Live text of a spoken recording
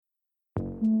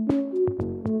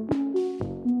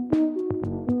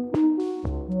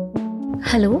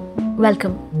Hello,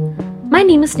 welcome. My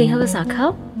name is Neha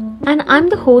Vasakha, and I'm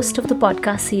the host of the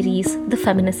podcast series The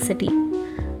Feminist City.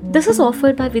 This is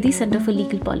offered by Vidhi Center for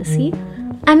Legal Policy,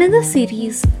 and in this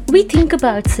series, we think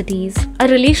about cities, our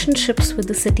relationships with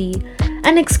the city,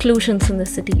 and exclusions in the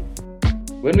city.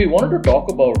 When we wanted to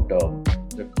talk about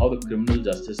how the criminal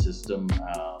justice system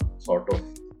sort of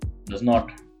does not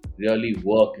really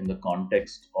work in the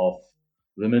context of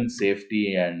women's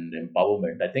safety and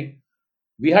empowerment, I think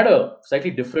we had a slightly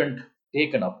different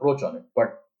take and approach on it.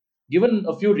 But given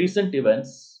a few recent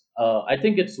events, I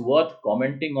think it's worth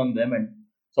commenting on them and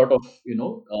sort of,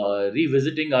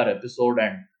 revisiting our episode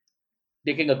and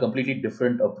taking a completely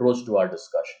different approach to our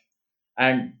discussion.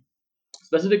 And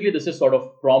specifically, this is sort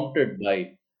of prompted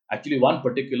by actually one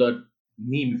particular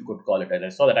meme, if you could call it. And I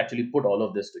saw that actually put all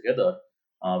of this together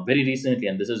very recently,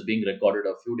 and this is being recorded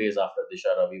a few days after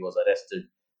Disha Ravi was arrested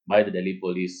by the Delhi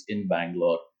police in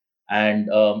Bangalore. And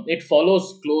it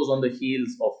follows close on the heels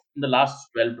of in the last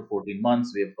 12 to 14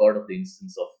 months, we have heard of the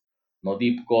instance of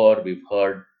Nodeep Kaur, we've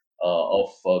heard of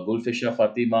Gulfisha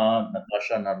Fatima,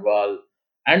 Natasha Narwal,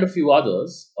 and a few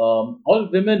others, all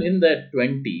women in their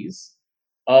 20s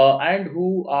and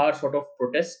who are sort of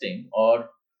protesting or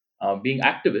being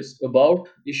activists about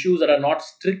issues that are not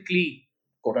strictly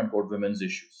quote unquote women's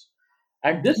issues.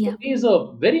 And this to Yeah. me is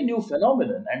a very new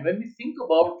phenomenon. And when we think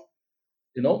about,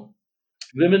 you know,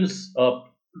 women's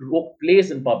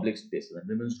place in public spaces and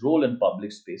women's role in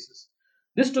public spaces,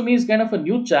 this to me is kind of a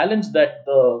new challenge that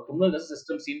the criminal justice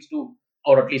system seems to,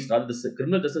 or at least rather the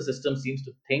criminal justice system seems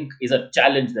to think is a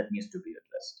challenge that needs to be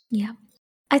addressed. Yeah.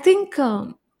 I think,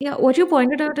 what you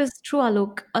pointed out is true,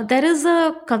 Alok. There is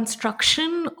a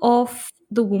construction of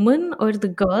the woman or the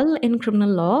girl in criminal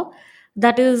law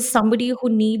that is somebody who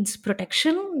needs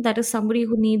protection, that is somebody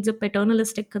who needs a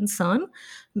paternalistic concern.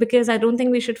 Because I don't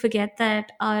think we should forget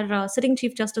that our sitting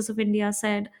Chief Justice of India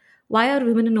said, "Why are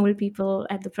women and old people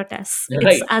at the protests?" It's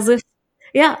Right. as if,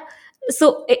 yeah,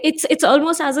 so it's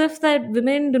almost as if that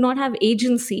women do not have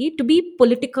agency to be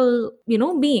political,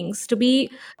 beings, to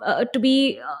be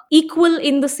equal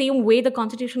in the same way the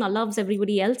constitution allows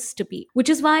everybody else to be, which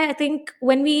is why I think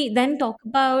when we then talk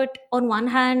about, on one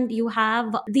hand, you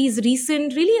have these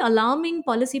recent really alarming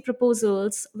policy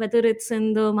proposals, whether it's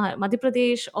in the Madhya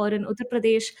Pradesh or in Uttar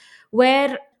Pradesh,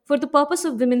 where for the purpose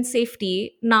of women's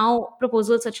safety, now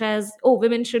proposals such as, oh,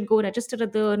 women should go register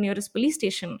at the nearest police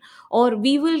station, or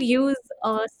we will use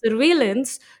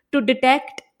surveillance to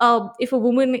detect if a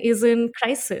woman is in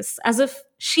crisis, as if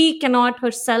she cannot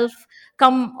herself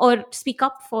come or speak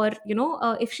up for,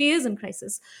 if she is in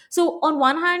crisis. So on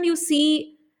one hand, you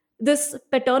see this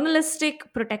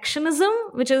paternalistic protectionism,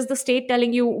 which is the state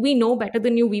telling you, we know better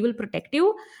than you, we will protect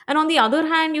you. And on the other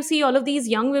hand, you see all of these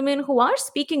young women who are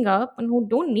speaking up and who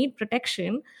don't need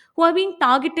protection, who are being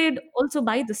targeted also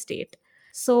by the state.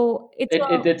 So it's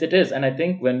It is. And I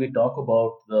think when we talk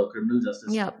about the criminal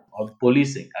justice yeah. system or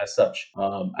policing as such,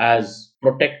 as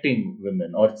protecting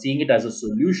women or seeing it as a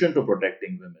solution to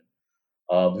protecting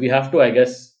women, we have to, I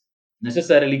guess,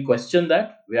 necessarily question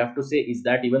that. We have to say, is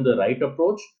that even the right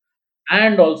approach?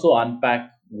 And also unpack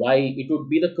why it would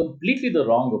be the completely the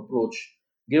wrong approach,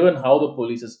 given how the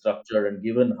police is structured and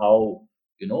given how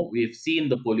we've seen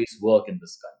the police work in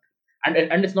this country.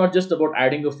 And it's not just about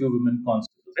adding a few women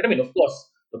constables. Right? I mean, of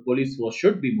course, the police force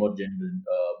should be more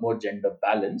gender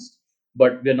balanced,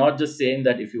 but we're not just saying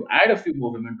that if you add a few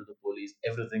more women to the police,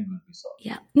 everything will be solved.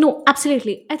 Yeah, no,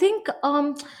 absolutely. I think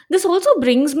this also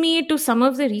brings me to some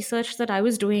of the research that I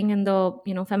was doing in the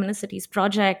Feminist Cities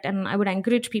project, and I would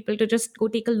encourage people to just go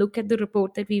take a look at the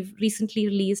report that we've recently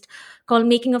released called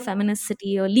 "Making a Feminist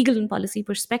City: A Legal and Policy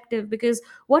Perspective." Because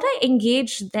what I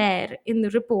engaged there in the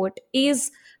report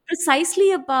is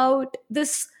precisely about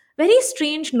this very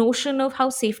strange notion of how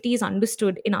safety is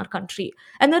understood in our country,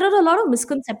 and there are a lot of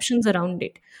misconceptions around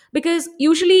it, because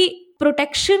usually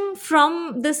protection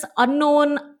from this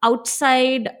unknown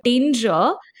outside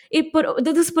danger,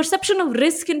 this perception of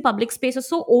risk in public space is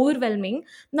so overwhelming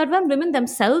that when women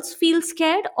themselves feel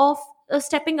scared of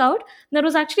stepping out. There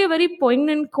was actually a very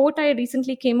poignant quote I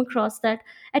recently came across, that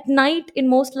at night in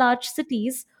most large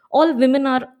cities, all women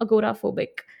are agoraphobic,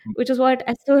 which is what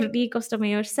Esther D. Costa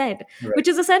Mayor said, Right. which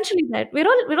is essentially that we're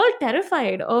all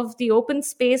terrified of the open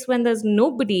space when there's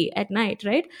nobody at night,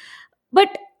 right?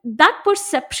 But that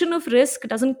perception of risk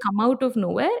doesn't come out of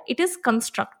nowhere. It is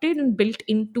constructed and built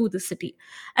into the city.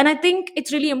 And I think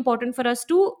it's really important for us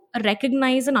to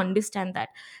recognize and understand that.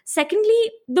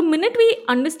 Secondly, the minute we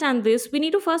understand this, we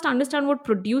need to first understand what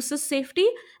produces safety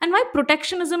and why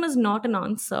protectionism is not an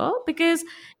answer. Because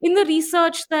in the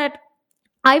research that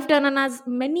I've done, and as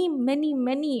many, many,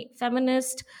 many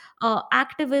feminist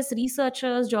activists,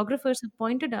 researchers, geographers have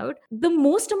pointed out, the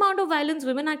most amount of violence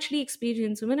women actually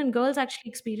experience, women and girls actually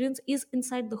experience, is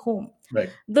inside the home. Right.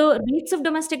 The rates of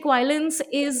domestic violence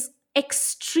is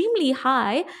extremely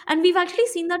high, and we've actually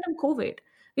seen that in COVID.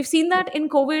 We've seen that in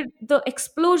COVID, the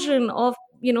explosion of,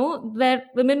 where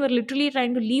women were literally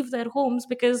trying to leave their homes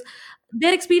because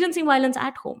they're experiencing violence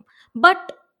at home.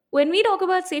 But when we talk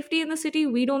about safety in the city,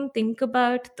 we don't think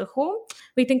about the home,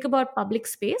 we think about public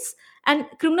space. And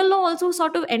criminal law also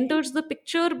sort of enters the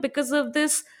picture because of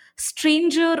this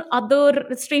stranger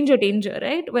danger,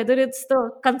 right? Whether it's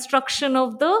the construction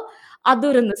of the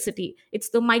other in the city, it's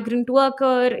the migrant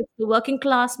worker, it's the working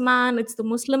class man, it's the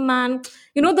Muslim man,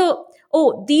 the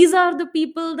oh, these are the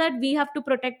people that we have to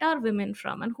protect our women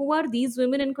from. And who are these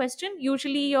women in question?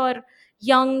 Usually your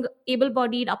young,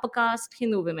 able-bodied, upper caste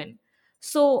Hindu women.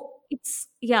 So it's,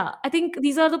 yeah, I think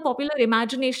these are the popular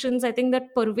imaginations, I think,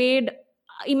 that pervade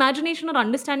imagination or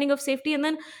understanding of safety. And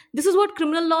then this is what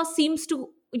criminal law seems to,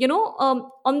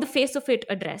 on the face of it,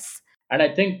 address. And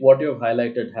I think what you've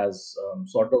highlighted has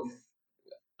sort of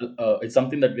it's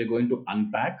something that we're going to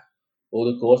unpack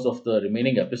over the course of the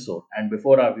remaining episode. And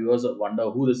before our viewers wonder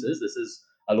who this is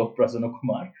Alok Prasanna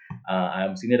Kumar. I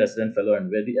am senior resident fellow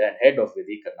and head of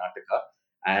Vedi Karnataka,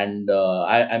 and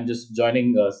I'm just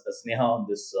joining Sneha on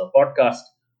this podcast.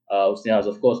 Sneha, is,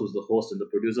 of course, who's the host and the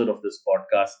producer of this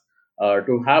podcast,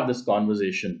 to have this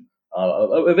conversation,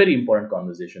 a very important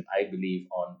conversation, I believe,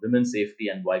 on women's safety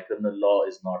and why criminal law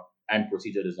is not and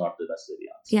procedure is not the necessary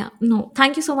answer. Yeah, no,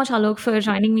 thank you so much, Alok, for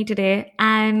joining me today.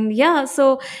 And yeah,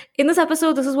 so in this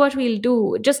episode, this is what we'll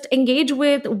do: just engage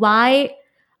with why.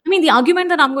 I mean, the argument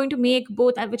that I'm going to make,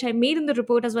 both which I made in the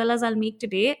report as well as I'll make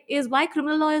today, is why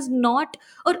criminal law is not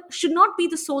or should not be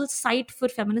the sole site for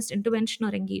feminist intervention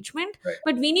or engagement. Right.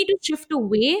 But we need to shift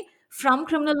away from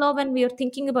criminal law when we are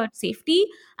thinking about safety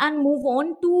and move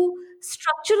on to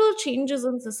structural changes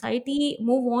in society,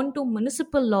 move on to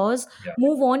municipal laws, Yeah.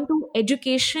 move on to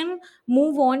education,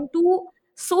 move on to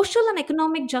social and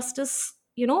economic justice,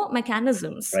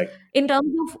 mechanisms, Right. in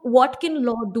terms of what can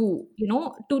law do,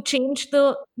 to change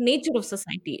the nature of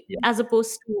society, Yeah. as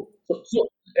opposed to. So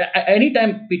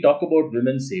anytime we talk about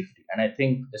women's safety, and I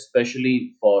think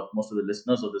especially for most of the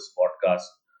listeners of this podcast,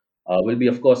 will be,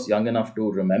 of course, young enough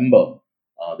to remember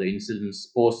the incidents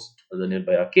post the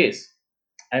Nirbhaya case,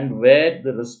 and where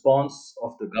the response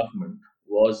of the government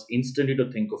was instantly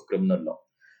to think of criminal law.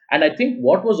 And I think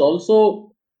what was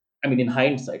also, I mean, in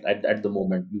hindsight, at the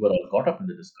moment, we were all caught up in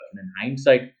the discussion. In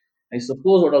hindsight, I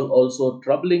suppose what was also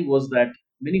troubling was that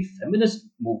many feminist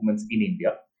movements in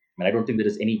India, I mean, I don't think there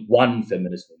is any one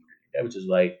feminist movement in India, which is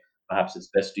why perhaps it's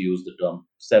best to use the term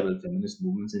several feminist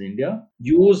movements in India,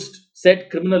 said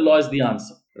criminal law is the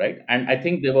answer, right? And I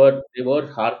think they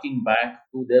were harking back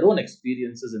to their own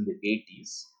experiences in the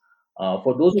 80s.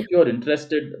 For those of Yeah, you who are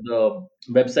interested, the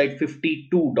website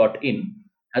 52.in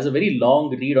has a very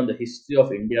long read on the history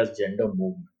of India's gender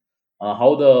movement,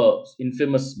 how the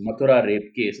infamous Mathura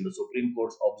rape case and the Supreme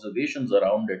Court's observations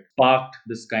around it sparked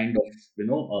this kind of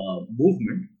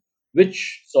movement,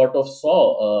 which sort of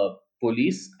saw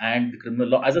police and the criminal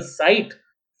law as a site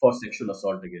for sexual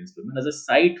assault against women, as a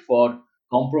site for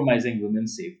compromising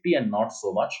women's safety, and not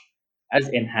so much as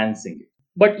enhancing it.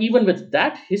 But even with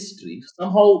that history,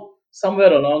 somehow,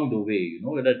 somewhere along the way,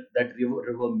 that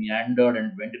river meandered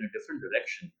and went in a different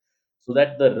direction, so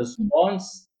that the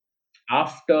response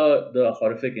after the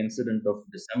horrific incident of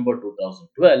December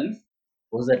 2012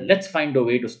 was that let's find a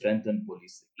way to strengthen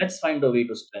policing, let's find a way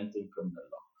to strengthen criminal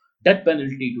law, death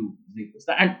penalty to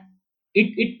rapists. And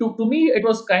to me, it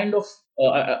was kind of,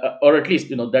 or at least,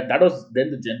 that was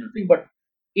then the general thing. But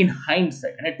in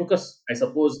hindsight, and it took us, I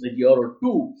suppose, a year or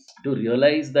two to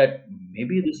realize that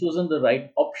maybe this wasn't the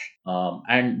right option.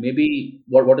 And maybe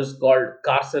what is called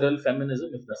carceral feminism,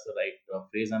 if that's the right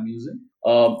phrase I'm using,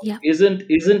 yeah,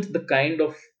 isn't the kind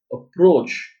of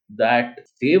approach that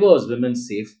favors women's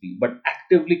safety but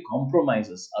actively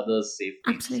compromises others' safety.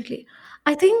 absolutely.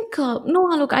 I think, no,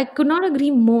 look, I could not agree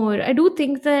more. I do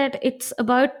think that it's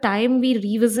about time we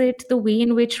revisit the way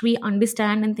in which we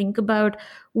understand and think about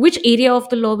which area of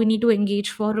the law we need to engage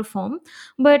for reform.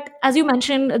 But as you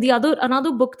mentioned,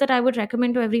 another book that I would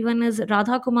recommend to everyone is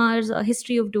Radha Kumar's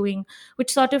History of Doing,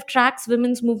 which sort of tracks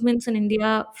women's movements in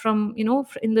India from,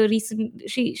 in the recent.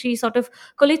 She sort of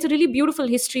collates a really beautiful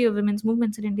history of women's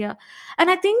movements in India.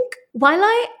 And I think, while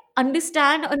I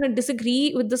understand and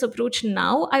disagree with this approach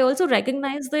now, I also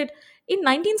recognize that in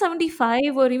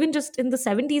 1975, or even just in the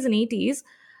 70s and 80s,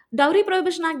 Dowry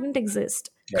Prohibition Act didn't exist.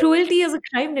 Right. Cruelty as a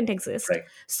crime didn't exist. Right.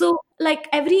 So, like,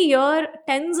 every year,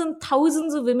 tens and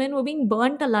thousands of women were being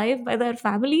burnt alive by their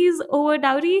families over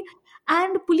dowry.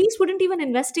 and police wouldn't even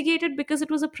investigate it because it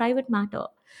was a private matter.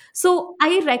 So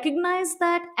I recognize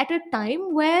that at a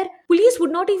time where police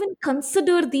would not even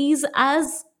consider these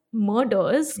as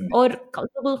murders Mm. or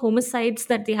culpable homicides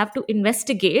that they have to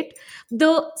investigate,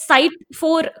 the site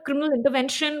for criminal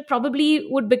intervention probably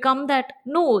would become that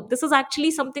no, this is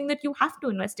actually something that you have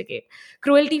to investigate.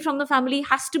 Cruelty from the family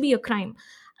has to be a crime.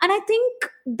 And I think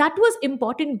that was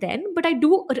important then, but I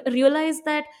do realize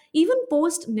that even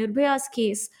post Nirbhaya's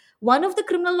case, one of the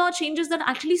criminal law changes that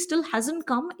actually still hasn't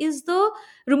come is the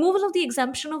removal of the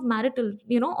exemption of marital,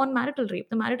 on marital rape.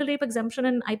 The marital rape exemption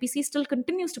in IPC still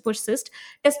continues to persist,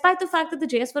 despite the fact that the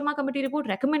JS Verma committee report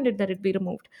recommended that it be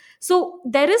removed. So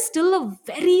there is still a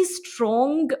very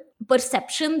strong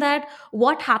perception that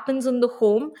what happens in the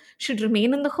home should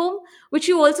remain in the home, which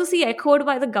you also see echoed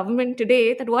by the government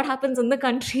today, that what happens in the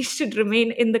country should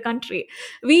remain in the country.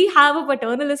 We have a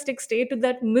paternalistic state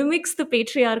that mimics the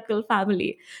patriarchal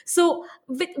family. So,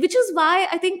 which is why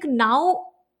I think now,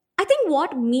 I think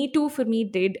what Me Too for me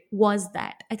did was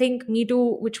that. I think Me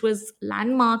Too, which was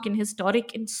landmark and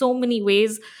historic in so many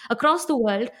ways across the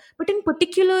world, but in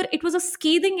particular, it was a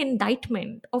scathing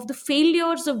indictment of the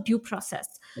failures of due process,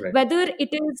 Right. whether it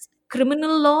is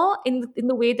criminal law in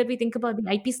the way that we think about the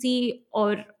IPC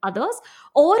or others,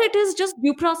 or it is just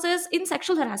due process in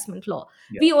sexual harassment law.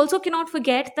 Yeah. We also cannot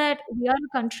forget that we are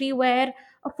a country where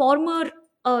a former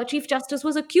Chief Justice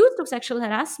was accused of sexual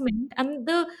harassment, and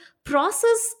the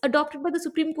process adopted by the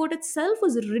Supreme Court itself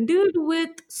was riddled with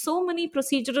so many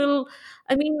procedural.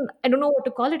 I mean, I don't know what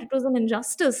to call it. It was an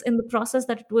injustice in the process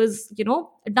that it was,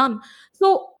 done.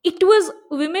 So it was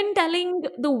women telling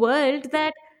the world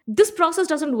that this process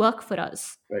doesn't work for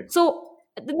us. Right. So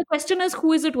then the question is,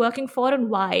 who is it working for,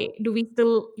 and why do we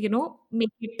still, make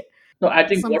it No, I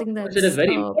think what something you said is that's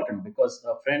very important because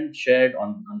a friend shared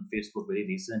on Facebook very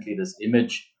recently this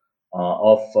image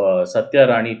of Satya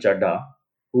Rani Chadha,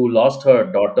 who lost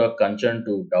her daughter Kanchan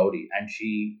to dowry, and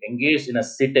she engaged in a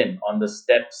sit-in on the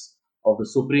steps of the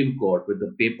Supreme Court with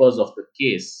the papers of the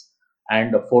case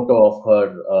and a photo of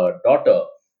her daughter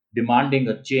demanding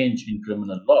a change in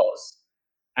criminal laws.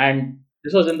 And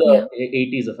this was in the yeah,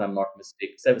 80s, if I'm not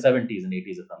mistaken, 70s and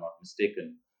 80s, if I'm not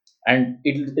mistaken. And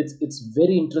it's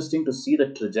very interesting to see the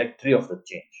trajectory of the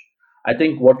change. I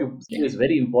think what you yeah, say is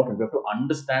very important. We have to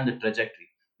understand the trajectory.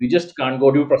 We just can't go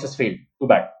due process failed. Too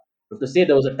bad. We have to say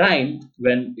there was a time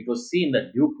when it was seen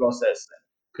that due process and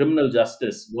criminal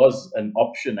justice was an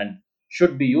option and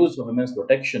should be used for women's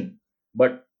protection.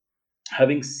 But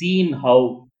having seen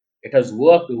how it has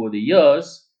worked over the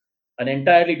years, an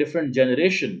entirely different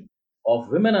generation of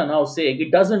women are now saying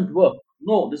it doesn't work.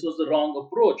 No, this was the wrong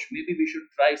approach. Maybe we should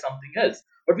try something else.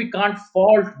 But we can't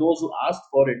fault those who asked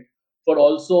for it for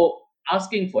also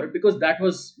asking for it because that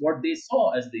was what they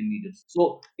saw as they needed.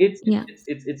 So yeah,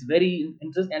 it's very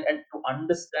interesting and to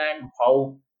understand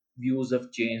how views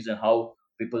have changed and how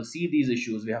people see these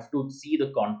issues, we have to see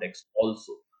the context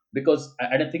also because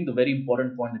and I think the very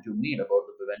important point that you made about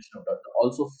the prevention of that,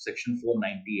 also Section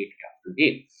 498 capital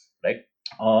A,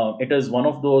 right? It is one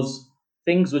of those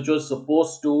things which was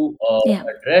supposed to yeah,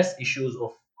 address issues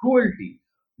of cruelty,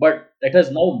 but it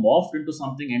has now morphed into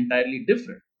something entirely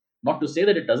different. Not to say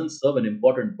that it doesn't serve an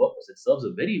important purpose; it serves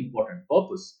a very important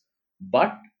purpose.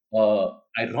 But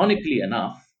ironically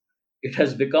enough, it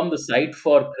has become the site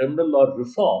for criminal law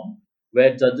reform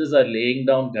where judges are laying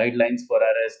down guidelines for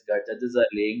arrest, judges are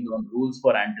laying down rules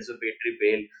for anticipatory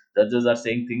bail, judges are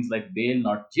saying things like bail,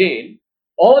 not jail,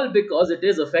 all because it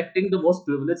is affecting the most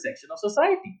privileged section of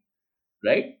society,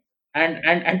 right?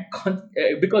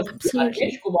 Because the Arkesh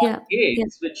absolutely. Kumar Yeah, yeah,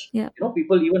 case, which yeah,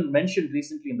 people even mentioned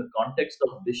recently in the context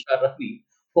of Disha Ravi,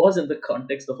 was in the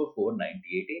context of a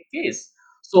 498A case.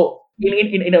 So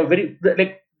in a very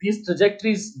like these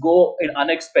trajectories go in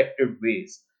unexpected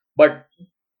ways, but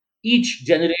each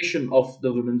generation of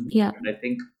the women's yeah, movement, I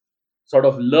think, sort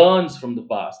of learns from the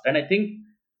past. And I think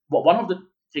one of the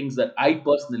things that I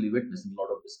personally witnessed in a lot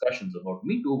of discussions about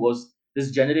Me Too was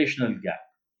this generational gap.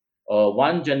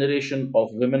 One generation of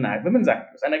women's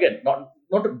actors, and again, not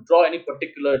to draw any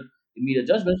particular immediate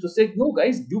judgments, to say no,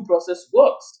 guys, due process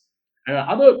works, and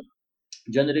another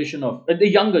generation of the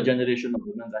younger generation of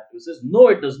women's activists says no,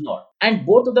 it does not, and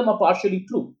both of them are partially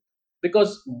true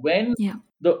because when yeah,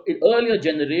 the earlier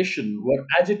generation were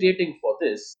agitating for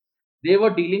this, they were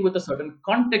dealing with a certain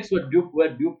context where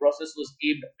due process was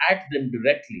aimed at them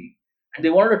directly, and they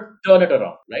wanted to turn it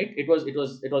around. Right? It was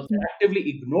yeah, actively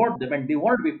ignored them, and they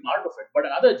wanted to be part of it. But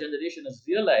another generation has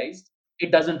realized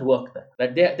it doesn't work there.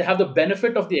 That they have the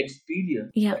benefit of the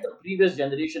experience yeah, that the previous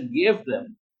generation gave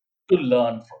them to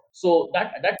learn from. So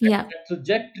that yeah,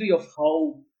 trajectory of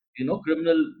how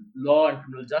criminal law and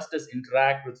criminal justice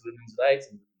interact with women's rights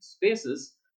in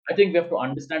spaces, I think we have to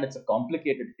understand it's a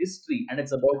complicated history, and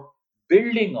it's about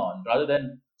building on rather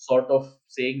than sort of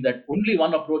saying that only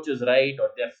one approach is right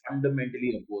or they're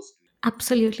fundamentally opposed to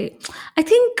Absolutely. I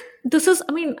think this is,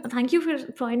 I mean, thank you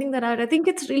for pointing that out. I think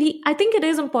it's really, I think it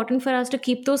is important for us to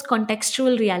keep those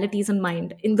contextual realities in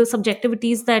mind in the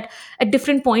subjectivities that at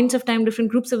different points of time, different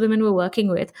groups of women were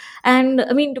working with. And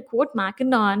I mean, to quote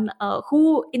Mackinnon,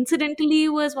 who incidentally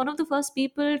was one of the first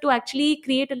people to actually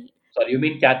create a Sorry, you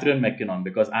mean Catherine McKinnon?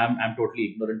 Because I'm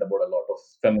totally ignorant about a lot of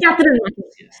feminist. Catherine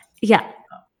Mackinnon. Yes. Yeah.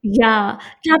 Yeah,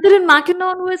 Catherine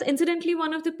Mackinnon was incidentally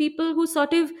one of the people who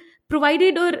sort of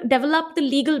provided or developed the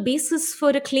legal basis for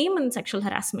a claim in sexual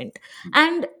harassment.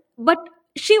 And but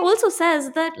she also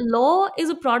says that law is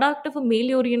a product of a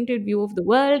male-oriented view of the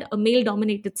world, a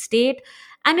male-dominated state,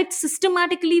 and it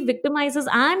systematically victimizes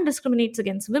and discriminates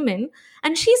against women.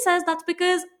 And she says that's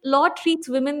because law treats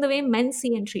women the way men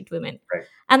see and treat women. Right.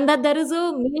 And that there is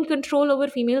a male control over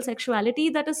female sexuality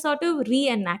that is sort of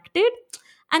reenacted,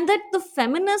 and that the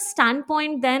feminist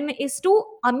standpoint then is to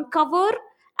uncover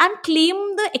and claim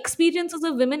the experiences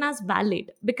of women as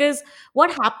valid, because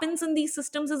what happens in these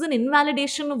systems is an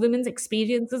invalidation of women's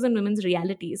experiences and women's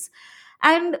realities.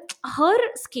 And her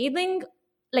scathing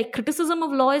like criticism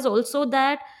of law is also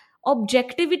that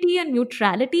objectivity and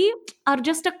neutrality are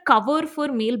just a cover for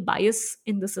male bias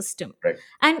in the system. Right.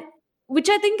 And which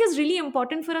I think is really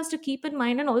important for us to keep in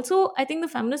mind. And also I think the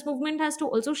feminist movement has to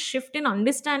also shift in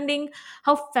understanding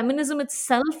how feminism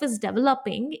itself is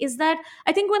developing. Is that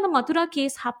I think when the Mathura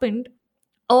case happened,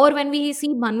 or when we see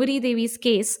Manvari Devi's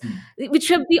case, which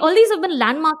have we all these have been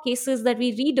landmark cases that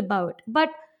we read about. But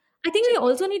I think we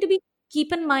also need to be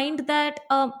keep in mind that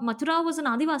Mathura was an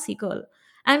Adivasi girl,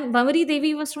 and Manvari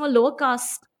Devi was from a lower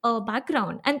caste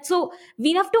background, and so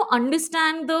we have to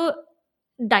understand the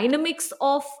dynamics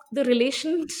of the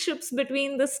relationships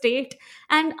between the state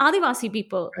and Adivasi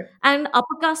people Right. and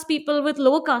upper caste people with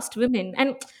lower caste women.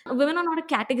 And women are not a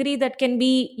category that can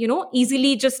be,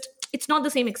 easily just, it's not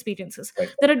the same experiences.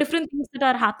 Right. There are different things that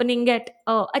are happening at,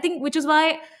 I think,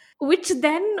 which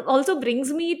then also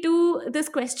brings me to this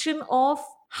question of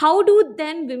how do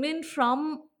then women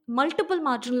from multiple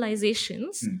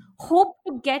marginalizations hope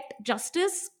to get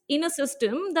justice in a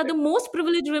system that the most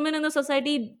privileged women in the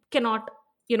society cannot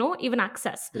even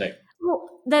access. Right. So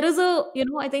there is a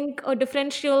I think a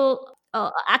differential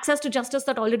access to justice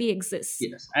that already exists.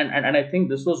 Yes, and I think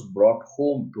this was brought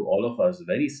home to all of us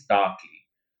very starkly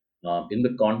in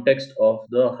the context of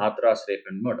the Hathras rape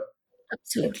and murder,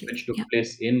 Absolutely. which took Yeah.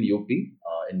 place in UP,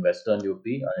 in western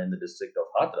UP, in the district of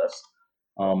Hathras.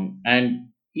 And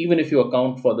even if you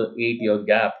account for the 8 year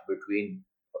gap between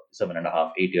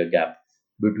 7.5, 8 year gap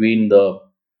between the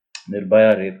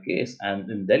Nirbhaya rape case and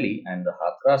in Delhi and the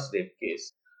Hathras rape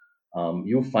case,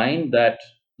 you find that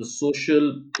the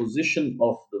social position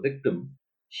of the victim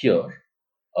here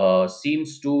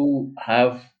seems to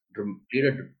have played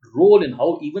a role in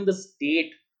how even the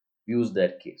state views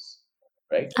their case,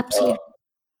 right? Absolutely.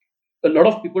 A lot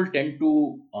of people tend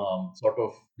to sort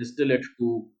of distill it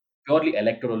to purely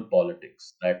electoral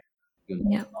politics that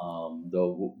Yeah.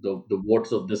 the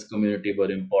votes of this community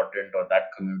were important or that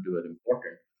community were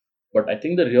important. But I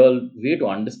think the real way to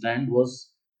understand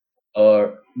was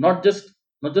uh, not just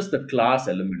not just the class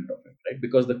element of it, right?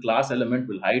 Because the class element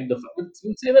will hide will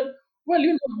say that, well,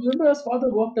 his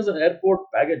father worked as an airport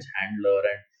baggage handler,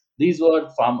 and these were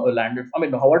farm landed. I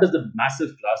mean, what is the massive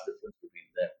class difference between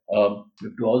them? We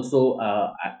have to also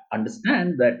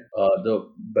understand that the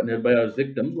Nirbhaya's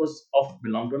victim was of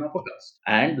belonged to an upper caste,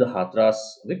 and the Hathras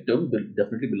victim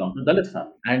definitely belonged to Dalit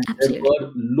family, and there Absolutely.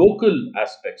 were local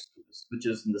aspects to this, which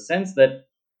is in the sense that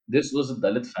this was a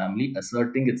Dalit family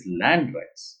asserting its land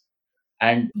rights,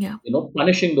 and Yeah.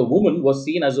 punishing the woman was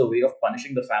seen as a way of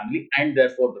punishing the family and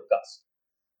therefore the caste.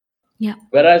 Yeah.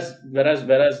 Whereas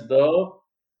the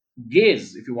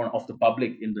gaze, if you want, of the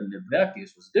public in the Nirbhaya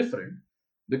case was different,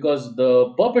 because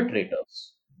the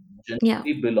perpetrators Yeah.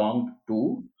 generally belonged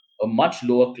to a much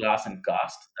lower class and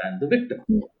caste than the victim,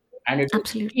 Yeah. and it was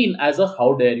Absolutely. seen as a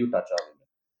how dare you touch our women.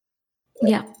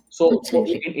 Yeah. So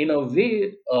Absolutely. in a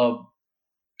way,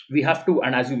 we have to,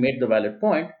 and as you made the valid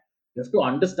point, we have to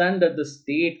understand that the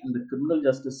state and the criminal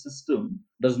justice system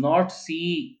does not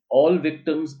see all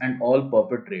victims and all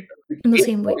perpetrators In the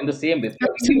same way. in the same way.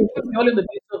 Absolutely. All in the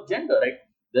case of gender, right?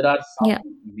 There are Yeah.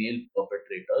 some male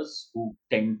perpetrators who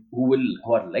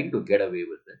are like to get away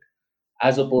with it,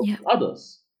 as opposed Yeah. to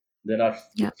others. There are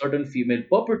Yeah. certain female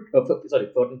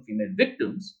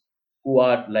victims who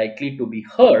are likely to be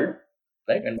heard,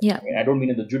 right? And Yeah. I don't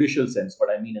mean in the judicial sense, but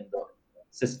I mean in the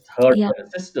heard Yeah. by the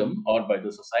system or by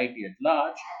the society at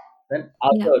large than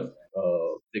Yeah. other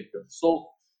victims. So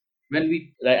when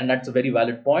we, and that's a very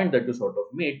valid point that you sort of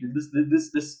made.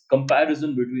 This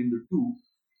comparison between the two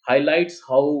highlights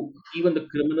how even the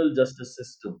criminal justice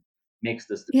system makes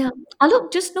this Yeah. difference.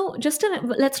 Alok, just no, just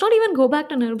let's not even go back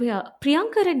to Nirbhaya.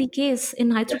 Priyanka Reddy case in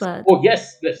Yes. Hyderabad. Oh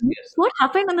yes, yes, yes. What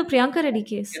happened in the Priyanka Reddy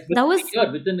case? Yes, That was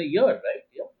within a year, right?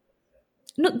 Yeah.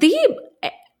 no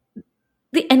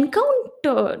the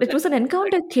encounter. It was an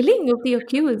encounter killing of the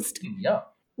accused Yeah.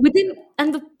 within,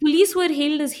 and the police were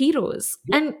hailed as heroes,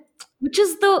 Yeah. and which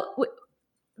is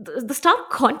the stark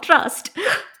contrast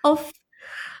of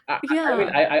I mean,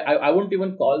 yeah, I wouldn't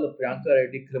even call the Priyanka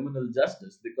Reddy criminal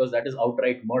justice because that is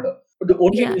outright murder. But the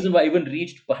only yeah, reason why I even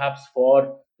reached perhaps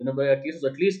for by cases,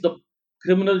 at least the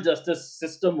criminal justice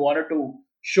system wanted to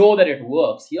show that it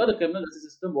works. Here, the criminal justice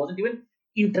system wasn't even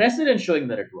interested in showing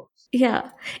that it works. yeah.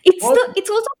 Was It's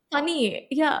also funny,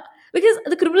 yeah, because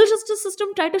the criminal justice system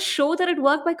tried to show that it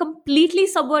worked by completely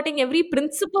subverting every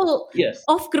principle yes,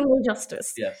 of criminal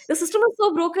justice. yes, The system is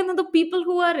so broken that the people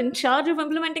who are in charge of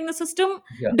implementing the system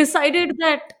yeah. decided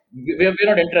that We're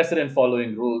not interested in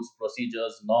following rules,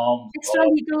 procedures, norms, extra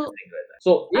laws, legal, anything like that.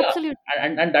 So yeah, absolutely,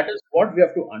 and that is what we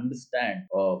have to understand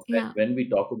yeah, when we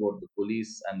talk about the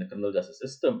police and the criminal justice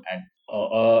system.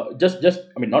 And just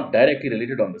I mean, not directly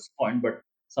related on this point, but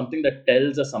something that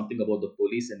tells us something about the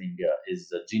police in India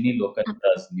is Ginny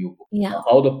Lokanata's new book. yeah,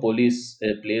 How the police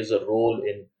plays a role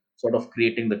in sort of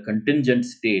creating the contingent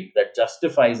state that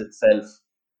justifies itself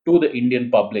to the Indian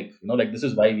public. Like this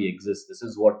is why we exist. This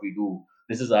is what we do.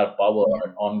 This is our power yeah. on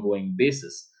an ongoing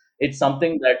basis. It's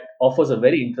something that offers a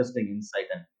very interesting insight,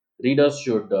 and readers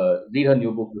should read her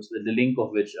new book, which the link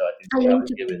of which I think I'll I link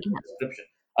will it. give in the Yeah, description.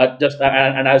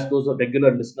 And as those are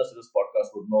regular listeners to this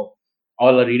podcast would know,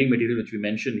 all the reading material which we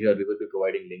mentioned here, we will be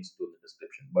providing links to in the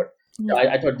description. But yeah,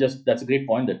 yeah, I thought just that's a great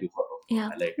point that you sort of yeah.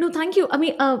 highlighted. No, thank you. I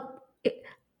mean,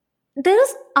 there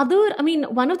is other, I mean,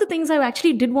 one of the things I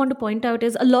actually did want to point out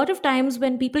is a lot of times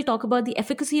when people talk about the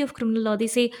efficacy of criminal law, they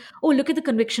say, oh, look at the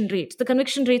conviction rates. The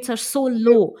conviction rates are so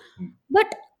low. Mm.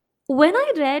 But when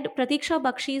I read Pratiksha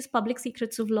Bakshi's Public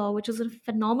Secrets of Law, which is a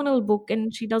phenomenal book,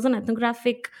 and she does an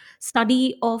ethnographic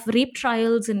study of rape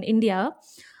trials in India,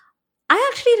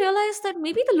 I actually realized that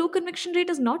maybe the low conviction rate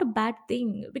is not a bad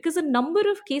thing, because a number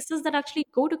of cases that actually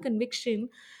go to conviction,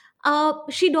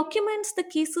 she documents the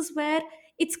cases where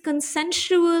it's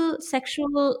consensual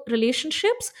sexual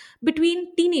relationships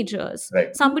between teenagers,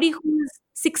 Right. somebody who is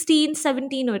 16,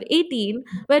 17, or 18,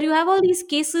 where you have all these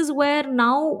cases where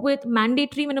now with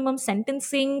mandatory minimum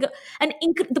sentencing and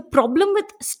the problem with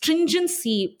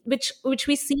stringency, which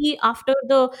we see after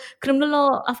the criminal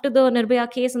law, after the Nirbhaya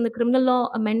case and the Criminal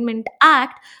Law Amendment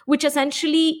Act, which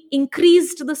essentially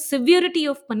increased the severity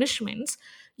of punishments,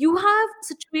 you have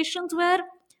situations where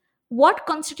what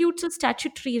constitutes a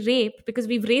statutory rape, because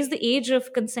we've raised the age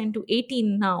of consent to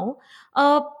 18 now,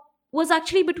 was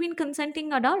actually between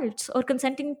consenting adults or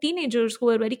consenting teenagers who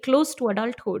are very close to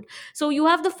adulthood. So you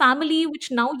have the family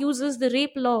which now uses the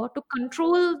rape law to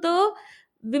control the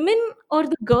women or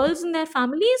the girls in their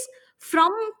families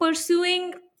from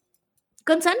pursuing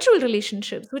consensual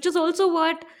relationships, which is also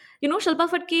what Shilpa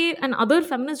Phadke and other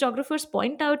feminist geographers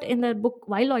point out in their book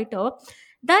Why Loiter,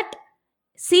 that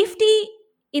safety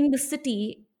in the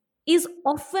city is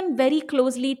often very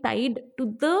closely tied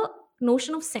to the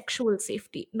notion of sexual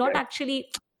safety, not Right.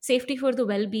 actually safety for the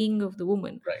well-being of the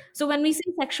woman. Right. So when we say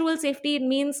sexual safety, it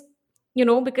means,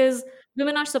 because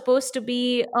women are supposed to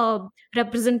be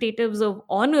representatives of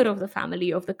honor of the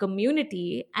family, of the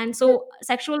community, and so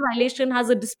sexual violation has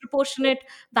a disproportionate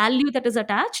value that is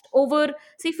attached over,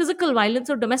 say, physical violence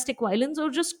or domestic violence or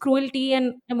just cruelty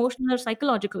and emotional or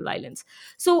psychological violence.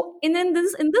 So in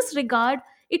this regard,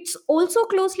 it's also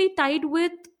closely tied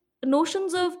with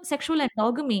notions of sexual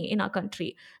endogamy in our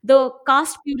country, the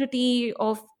caste purity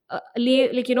of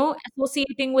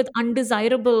associating with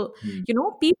undesirable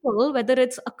Mm. people, whether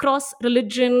it's across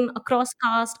religion, across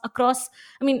caste, across,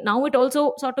 I mean, now it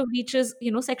also sort of reaches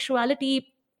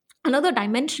sexuality and other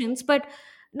dimensions. But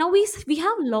now we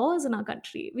have laws in our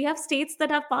country. We have states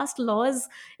that have passed laws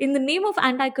in the name of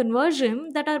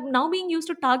anti-conversion that are now being used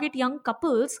to target young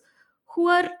couples who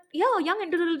are, yeah, young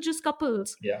interreligious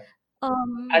couples, Yeah.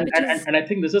 And, which and and is, and I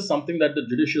think this is something that the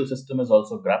judicial system is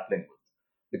also grappling with,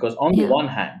 because yeah, on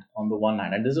the one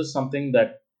hand, and this is something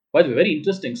that, by the way, very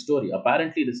interesting story.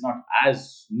 Apparently, it's not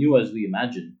as new as we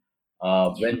imagine. yeah,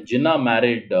 When Jinnah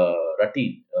married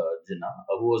Rati Jinnah,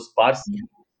 who was Parsi,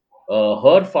 yeah,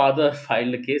 her father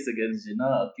filed a case against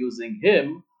Jinnah, accusing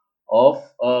him of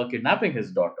kidnapping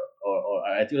his daughter, or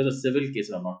I think it was a civil case,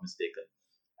 if I'm not mistaken.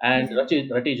 And Yeah.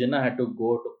 Rati Jinnah had to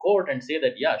go to court and say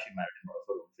that, yeah, she married him out of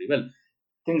her own free will.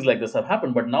 Things like this have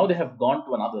happened, but now they have gone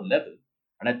to another level.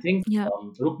 And I think Yeah.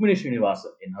 Rukmini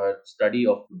Srinivasan, in her study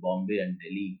of the Bombay and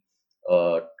Delhi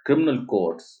criminal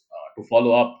courts, to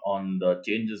follow up on the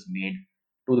changes made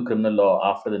to the criminal law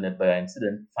after the Nirbhaya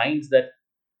incident, finds that,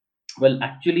 well,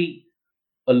 actually,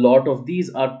 a lot of these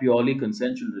are purely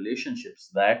consensual relationships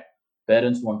that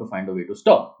parents want to find a way to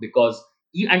stop, because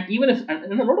and even if,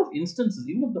 and in a lot of instances,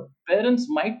 even if the parents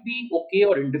might be okay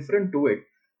or indifferent to it,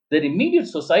 their immediate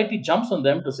society jumps on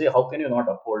them to say, how can you not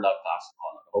uphold our caste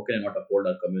honor, how can you not uphold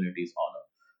our community's honor,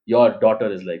 your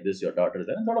daughter is like this, your daughter is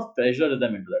that, and sort of pressure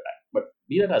them into that act. But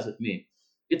be that as it may,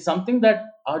 it's something that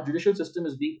our judicial system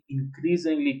is being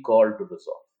increasingly called to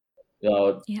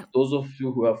resolve. Yeah. Those of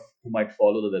you who might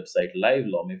follow the website Live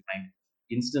Law may find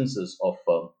instances of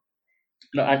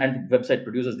and the website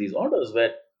produces these orders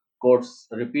where courts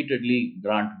repeatedly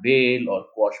grant bail or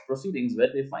quash proceedings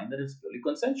where they find that it's purely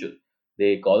consensual.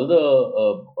 They call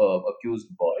the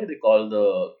accused boy, they call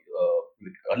the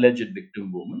alleged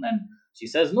victim woman, and she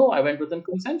says, "No, I went with him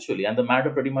consensually," and the matter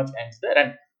pretty much ends there.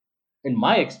 And in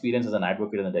my experience as an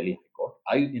advocate in the Delhi High Court,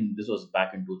 this was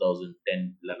back in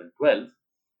 2010, 11, 12,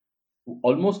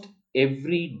 almost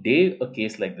every day a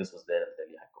case like this was there in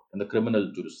Delhi High Court in the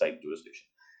criminal jurisdiction.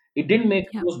 It didn't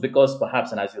make Yeah. news because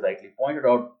perhaps, and as you rightly pointed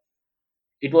out,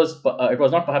 it was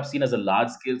not perhaps seen as a large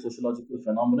scale sociological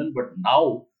phenomenon, but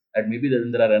now that maybe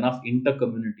there are enough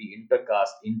inter-community,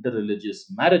 inter-caste,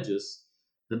 inter-religious marriages,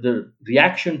 that the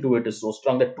reaction to it is so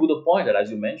strong that, to the point that,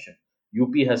 as you mentioned,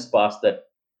 UP has passed that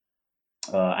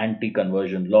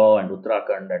anti-conversion law, and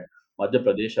Uttarakhand and Madhya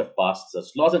Pradesh have passed such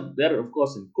laws, and they're of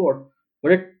course in court.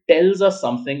 But it tells us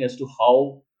something as to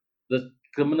how the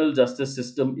criminal justice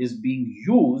system is being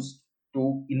used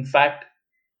to, in fact,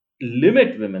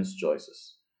 limit women's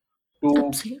choices, to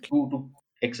Absolutely. to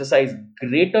exercise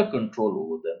greater control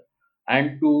over them,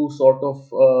 and to sort of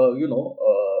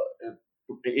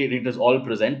it is all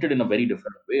presented in a very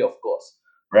different way, of course.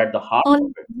 But at the heart of All.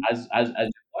 it, as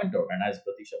you point out, and as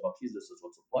Pratisha Bakshi this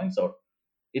also points out,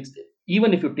 it's,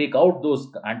 even if you take out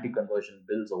those anti-conversion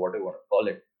bills or whatever you want to call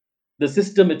it, the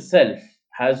system itself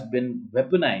has been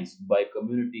weaponized by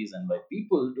communities and by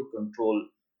people to control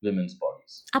women's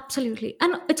bodies. Absolutely.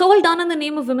 And it's all done in the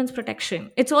name of women's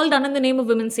protection. It's all done in the name of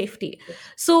women's safety. Yes.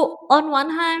 So, on one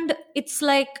hand, it's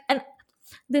like, and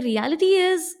the reality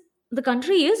is, the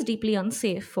country is deeply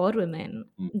unsafe for women.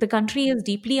 Mm. The country is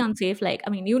deeply unsafe. Like, I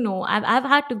mean, I've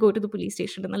had to go to the police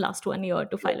station in the last 1 year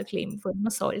to file a Yes. claim for an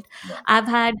assault. Yeah.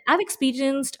 I've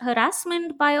experienced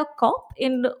harassment by a cop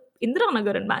in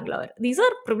Indiranagar in Bangalore. These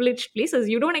are privileged places.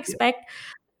 You don't Yeah. expect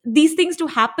these things to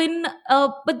happen,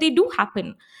 but they do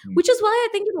happen, Mm. which is why I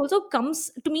think it also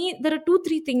comes to me. There are two,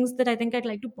 three things that I think I'd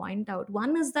like to point out.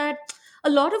 One is that a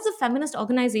lot of the feminist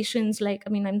organizations, like, I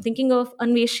mean, I'm thinking of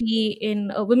Anveshi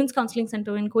in a women's counseling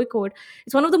center in Kozhikode.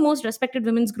 It's one of the most respected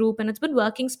women's group, and it's been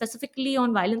working specifically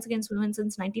on violence against women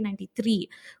since 1993,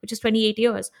 which is 28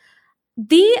 years.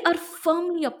 They are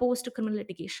firmly opposed to criminal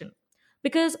litigation,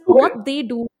 because Okay. what they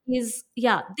do is,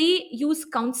 yeah, they use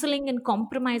counseling and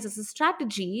compromise as a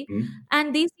strategy. Mm.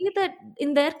 And they see that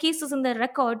in their cases, in their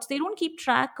records, they don't keep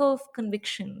track of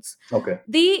convictions, Okay.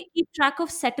 they keep track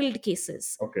of settled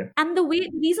cases. Okay. And the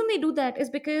reason they do that is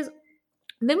because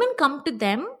women come to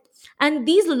them, and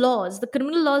these laws, the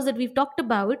criminal laws that we've talked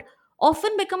about,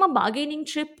 often become a bargaining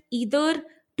chip, either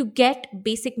to get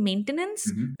basic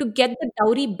maintenance, Mm-hmm. to get the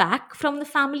dowry back from the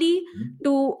family, Mm-hmm.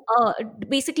 to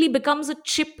basically becomes a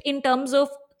chip in terms of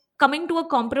coming to a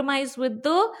compromise with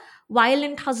the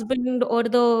violent husband or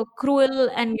the cruel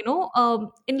and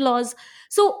in-laws.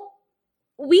 So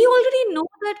we already know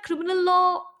that criminal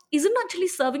law isn't actually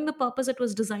serving the purpose it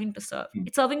was designed to serve. Mm.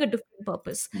 It's serving a different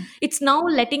purpose. Mm. It's now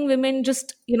letting women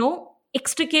just,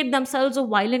 extricate themselves of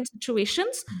violent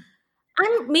situations, Mm.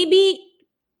 and maybe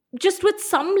just with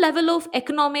some level of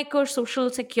economic or social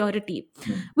security,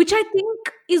 Mm. which I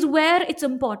think is where it's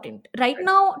important. Right Right.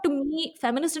 now, to me,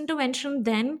 feminist intervention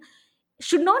then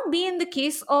should not be in the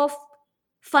case of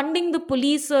funding the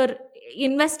police or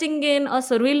investing in a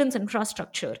surveillance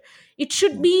infrastructure. It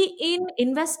should Mm. be in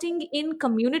investing in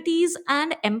communities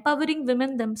and empowering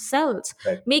women themselves,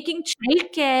 Right. making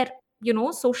childcare,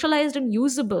 socialized and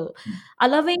usable, Mm.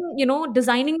 allowing,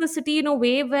 designing the city in a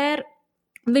way where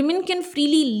women can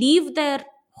freely leave their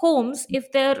homes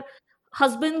if their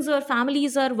husbands or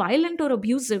families are violent or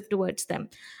abusive towards them.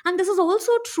 And this is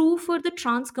also true for the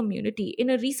trans community.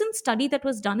 In a recent study that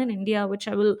was done in India, which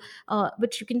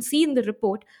you can see in the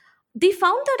report, they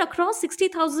found that across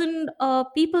 60,000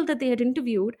 people that they had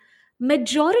interviewed,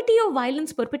 majority of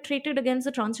violence perpetrated against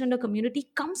the transgender community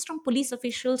comes from police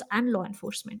officials and law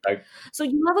enforcement. Right. So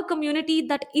you have a community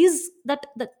that is that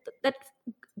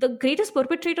the greatest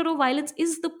perpetrator of violence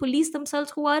is the police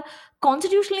themselves, who are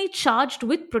constitutionally charged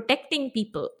with protecting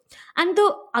people. And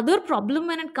the other problem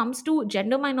when it comes to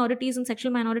gender minorities and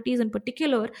sexual minorities in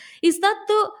particular is that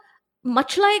the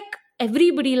much like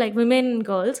everybody, like women and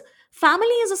girls,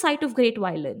 family is a site of great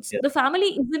violence. Yes. The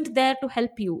family isn't there to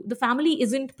help you, the family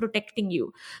isn't protecting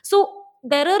you. So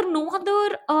there are no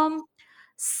other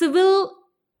civil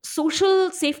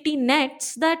social safety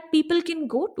nets that people can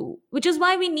go to, which is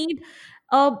why we need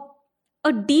uh,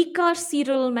 a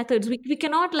decarceral methods. We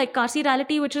cannot, like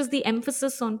carcerality, which is the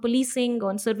emphasis on policing,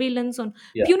 on surveillance, on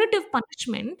Yeah. punitive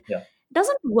punishment, Yeah.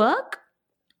 doesn't work.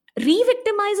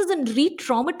 Re-victimizes and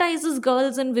re-traumatizes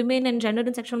girls and women and gender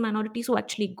and sexual minorities who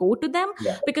actually go to them.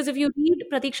 Yeah. Because if you read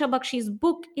Pratiksha Bakshi's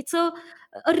book, it's a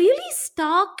really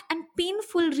stark and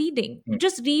painful reading. Mm.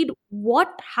 Just read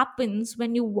what happens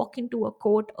when you walk into a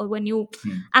court, or when you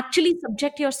Mm. actually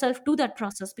subject yourself to that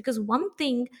process. Because one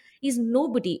thing is,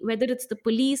 nobody, whether it's the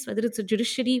police, whether it's the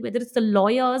judiciary, whether it's the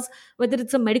lawyers, whether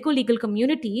it's a medical legal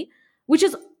community, which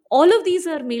is, all of these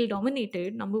are male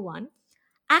dominated, number one,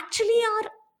 actually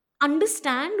are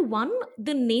understand one,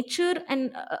 the nature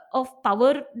and of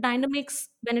power dynamics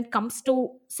when it comes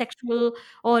to sexual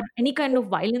or any kind of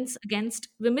violence against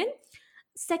women.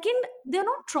 Second, they're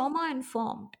not trauma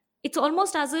informed. It's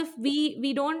almost as if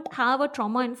we don't have a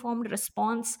trauma informed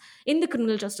response in the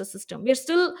criminal justice system. We're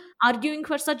still arguing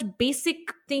for such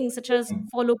basic things such as Mm.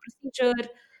 follow procedure,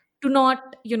 do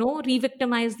not,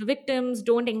 re-victimize the victims,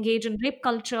 don't engage in rape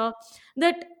culture,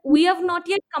 that we have not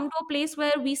yet come to a place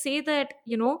where we say that,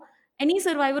 any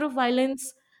survivor of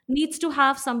violence needs to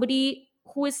have somebody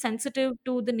who is sensitive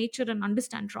to the nature and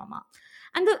understand trauma.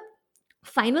 And the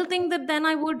final thing that then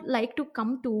I would like to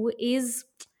come to is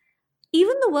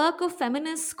even the work of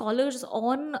feminist scholars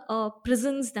on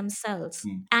prisons themselves.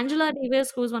 Mm. Angela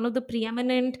Davis, who is one of the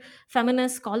preeminent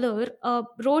feminist scholar,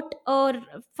 wrote a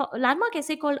landmark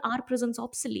essay called "Are Prisons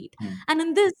Obsolete?" Mm. And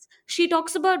in this, she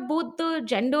talks about both the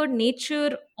gendered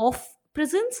nature of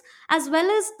prisons, as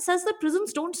well as says that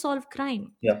prisons don't solve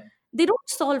crime. Yeah. They don't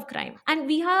solve crime. And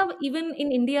we have, even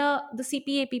in India, the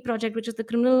CPAP project, which is the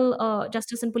Criminal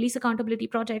Justice and Police Accountability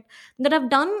Project, that have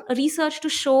done research to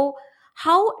show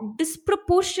how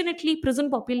disproportionately prison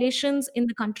populations in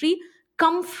the country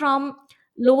come from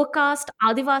lower caste,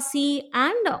 Adivasi,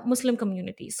 and Muslim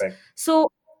communities. Right. So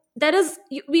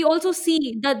we also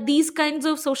see that these kinds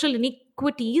of social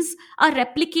inequities are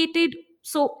replicated.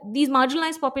 So these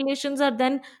marginalized populations are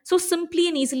then so simply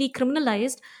and easily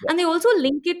criminalized, Yeah. and they also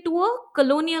link it to a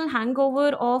colonial hangover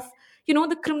of,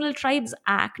 the Criminal Tribes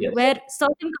Act, Yes. where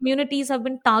certain communities have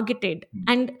been targeted, Mm.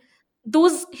 and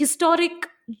those historic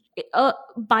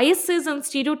biases and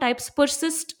stereotypes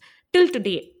persist till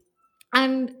today.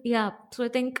 And yeah, so I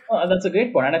think, That's a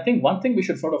great point. And I think one thing we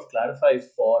should sort of clarify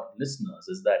for listeners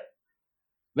is that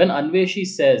when Anveshi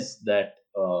says that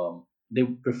they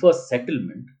prefer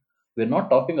settlement, we're not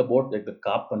talking about like the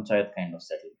Kap Panchayat kind of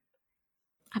settlement,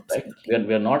 right? absolutely,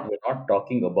 We're not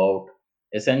talking about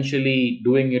essentially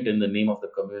doing it in the name of the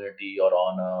community or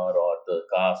honor or the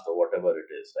caste or whatever it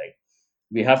is, right?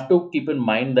 We have to keep in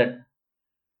mind that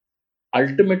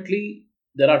ultimately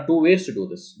there are two ways to do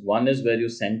this. One is where you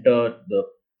center the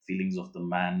feelings of the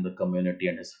man, the community,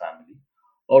 and his family,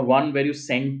 or one where you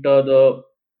center the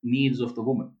needs of the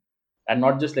woman, and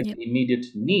not just like yeah, the immediate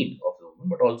need of the woman,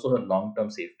 but also her long term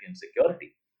safety and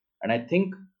security. And I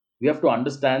think we have to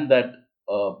understand that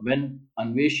when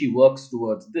Anveshi works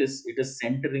towards this, it is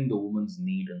centering the woman's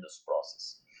need in this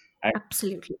process. And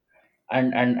absolutely,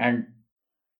 and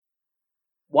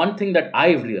one thing that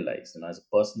I've realized, as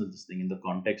a personal this thing in the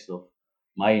context of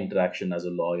my interaction as a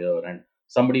lawyer and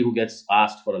somebody who gets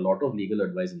asked for a lot of legal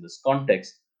advice in this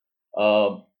context,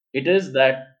 uh, it is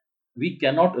that we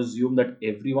cannot assume that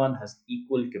everyone has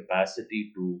equal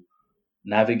capacity to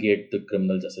navigate the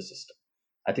criminal justice system.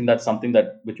 I think that's something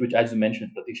that which as you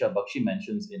mentioned, Pratiksha Bakshi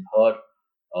mentions in her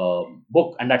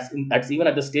book, and that's even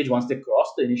at the stage once they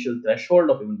cross the initial threshold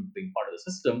of even being part of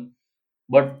the system.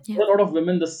 But yeah, for a lot of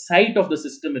women, the sight of the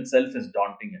system itself is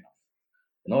daunting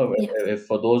enough. yeah, If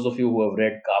for those of you who have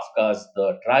read Kafka's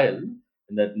The Trial,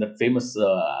 in that famous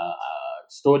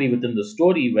story within the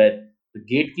story where the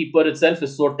gatekeeper itself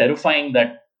is so terrifying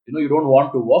that you don't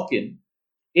want to walk in.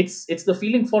 It's the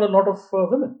feeling for a lot of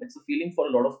women. It's the feeling for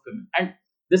a lot of women, and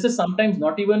this is sometimes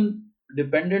not even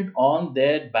dependent on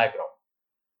their background.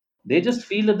 They just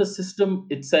feel that the system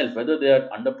itself, whether they are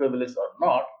underprivileged or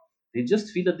not, they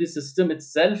just feel that the system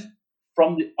itself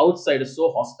from the outside is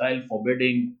so hostile,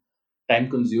 forbidding, time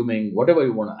consuming, whatever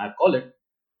you want to call it.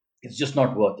 It's just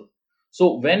not worth it.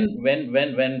 So when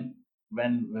women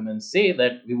say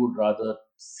that we would rather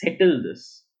settle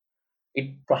this,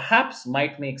 it perhaps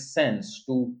might make sense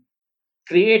to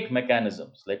create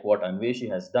mechanisms like what Anveshi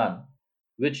has done,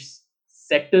 which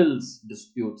settles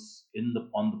disputes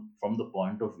from the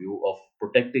point of view of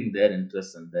protecting their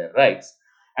interests and their rights.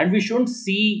 And we shouldn't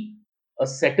see a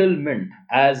settlement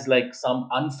as like some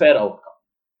unfair outcome,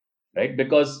 right?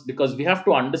 Because we have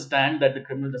to understand that the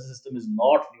criminal justice system is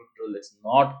not neutral, it's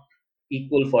not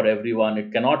equal for everyone,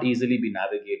 it cannot easily be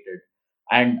navigated,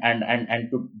 and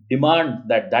to demand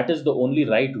that that is the only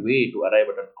right way to arrive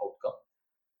at an outcome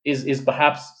is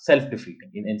perhaps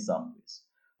self-defeating in some ways.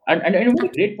 And a very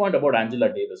great point about Angela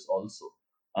Davis also.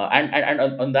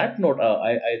 And on that note,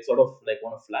 I sort of like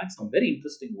want to flag some very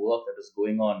interesting work that is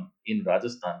going on in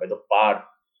Rajasthan by the PAR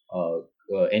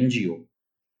NGO,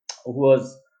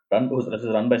 that is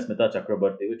run by Smita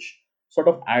Chakrabarti, which sort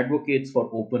of advocates for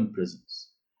open prisons,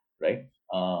 right?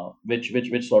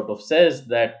 Which sort of says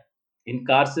that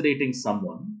incarcerating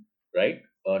someone, right,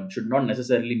 should not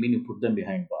necessarily mean you put them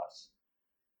behind bars.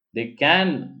 They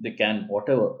can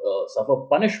whatever suffer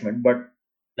punishment, but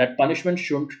that punishment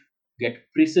shouldn't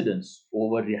get precedence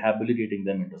over rehabilitating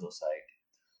them into society.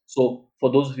 So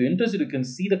for those of you interested, you can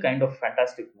see the kind of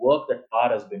fantastic work that PAR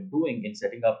has been doing in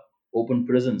setting up open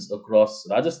prisons across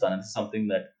Rajasthan. It's something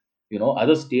that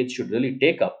other states should really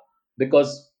take up,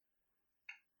 because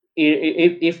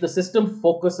if the system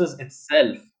focuses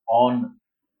itself on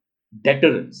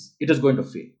deterrence, it is going to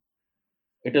fail.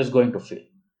 It is going to fail,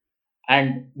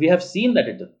 and we have seen that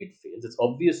it fails. It's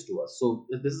obvious to us. So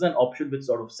this is an option which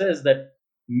sort of says that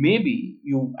maybe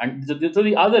you, and to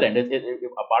the other end,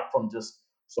 apart from just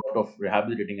sort of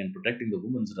rehabilitating and protecting the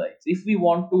women's rights, if we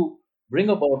want to bring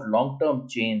about long-term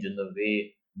change in the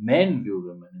way men view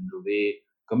women, in the way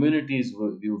communities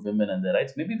view women and their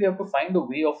rights, maybe we have to find a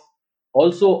way of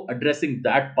also addressing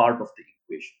that part of the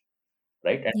equation,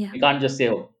 right? And Yeah. we can't just say,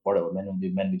 oh, whatever, men will be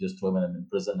men, we just throw them in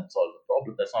prison and solve the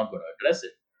problem. That's not going to address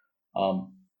it.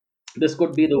 um, this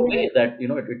could be the way that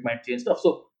it might change stuff.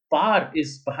 So PAR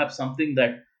is perhaps something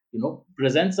that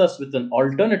presents us with an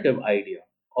alternative idea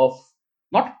of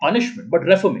not punishment but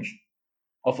reformation,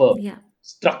 of a Yeah.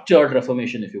 structured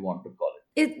reformation, if you want to call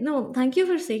it. No, thank you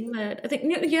for saying that. I think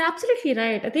you're absolutely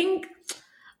right. I think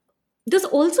this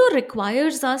also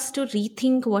requires us to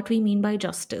rethink what we mean by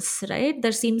justice, right?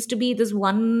 There seems to be this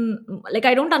one, like,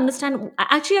 I don't understand.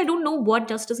 Actually, I don't know what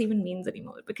justice even means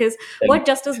anymore, because Tell me. what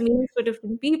justice means for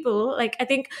different people, like, I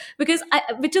think,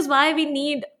 which is why we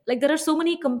need, like, there are so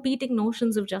many competing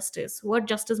notions of justice, what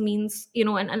justice means,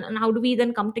 and how do we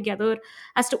then come together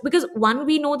as to, because one,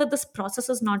 we know that this process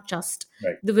is not just.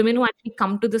 Right. The women who actually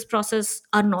come to this process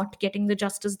are not getting the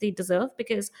justice they deserve,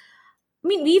 because I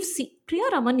mean, we've seen Priya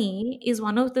Ramani is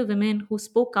one of the women who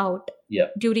spoke out Yeah.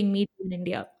 during Me Too in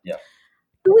India. Yeah.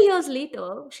 2 years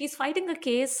later, she's fighting a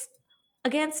case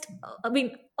against,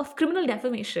 of criminal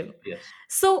defamation. Yes.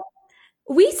 So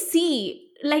we see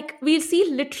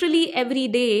literally every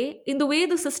day in the way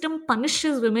the system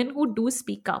punishes women who do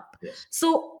speak up. Yes.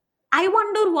 So I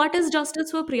wonder what is justice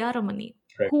for Priya Ramani,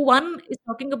 Right. who one is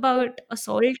talking about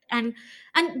assault, and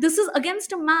this is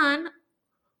against a man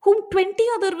whom 20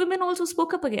 other women also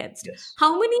spoke up against. Yes.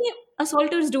 How many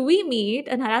assaulters do we meet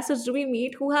and harassers do we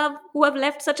meet who have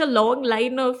left such a long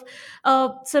line of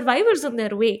survivors in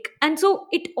their wake? And so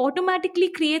it automatically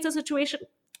creates a situation.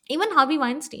 Even Harvey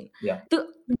Weinstein, Yeah. the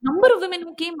number of women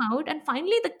who came out, and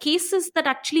finally the cases that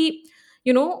actually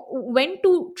went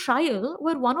to trial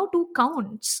were one or two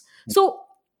counts. So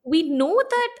we know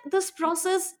that this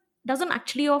process doesn't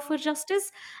actually offer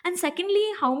justice. And secondly,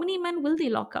 how many men will they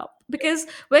lock up? Because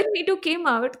when Me Too came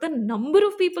out, the number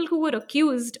of people who were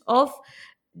accused of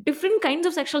different kinds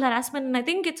of sexual harassment, and I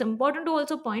think it's important to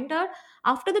also point out,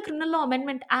 after the Criminal Law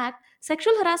Amendment Act,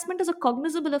 sexual harassment is a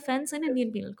cognizable offense in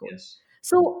Indian Penal Code. Yes.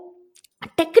 So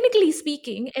technically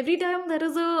speaking, every time there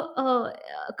is a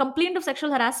complaint of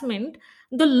sexual harassment,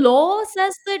 the law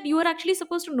says that you are actually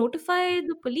supposed to notify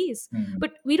the police. Mhm.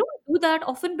 But we don't do that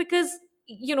often because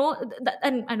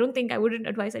and I don't think I wouldn't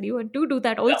advise anyone to do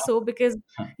that also, because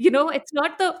it's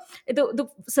not the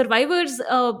survivors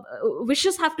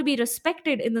wishes have to be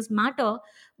respected in this matter.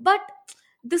 But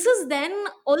this is then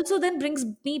brings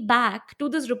me back to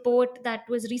this report that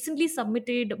was recently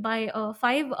submitted by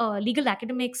five legal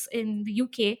academics in the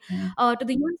UK Mhm. to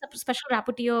the UN Special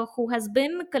Rapporteur, who has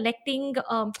been collecting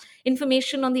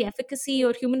information on the efficacy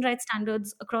or human rights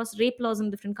standards across rape laws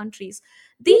in different countries.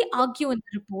 They argue in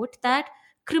the report that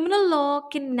criminal law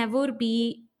can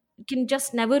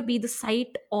just never be the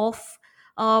site of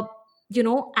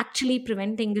actually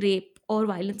preventing rape or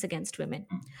violence against women.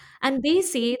 And they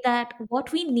say that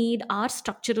what we need are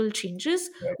structural changes.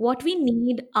 Right. What we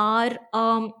need are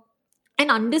an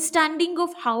understanding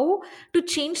of how to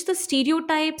change the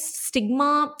stereotypes,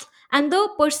 stigma, and the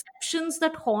perceptions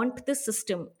that haunt the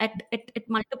system at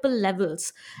multiple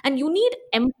levels. And you need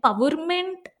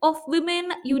empowerment of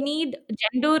women, you need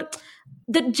gender,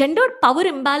 the gender power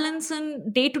imbalance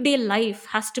in day-to-day life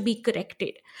has to be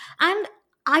corrected. And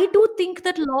I do think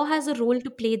that law has a role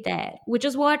to play there, which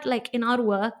is what, like, in our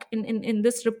work in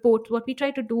this report, what we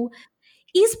try to do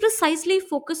is precisely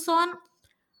focus on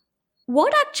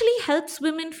what actually helps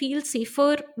women feel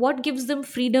safer, what gives them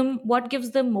freedom, what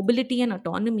gives them mobility and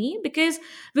autonomy. Because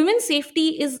women's safety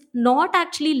is not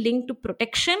actually linked to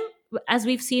protection, as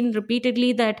we've seen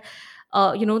repeatedly that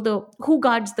the who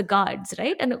guards the guards,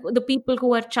 right? And the people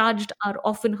who are charged are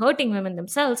often hurting women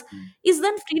themselves. Mm. Is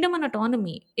then freedom and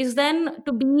autonomy, is then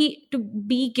to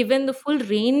be given the full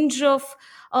range of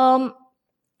um,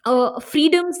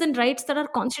 freedoms and rights that are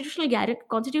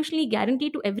constitutionally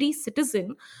guaranteed to every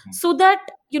citizen, Mm. so that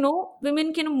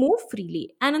women can move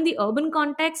freely. And in the urban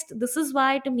context, this is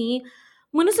why, to me,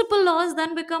 municipal laws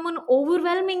then become an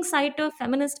overwhelming site of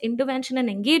feminist intervention and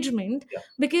engagement. Yeah.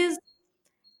 Because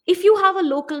if you have a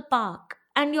local park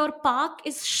and your park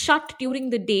is shut during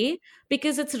the day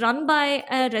because it's run by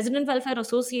a resident welfare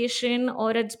association,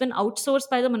 or it's been outsourced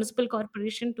by the municipal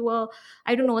corporation to a,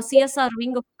 I don't know, a CSR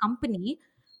wing of a company,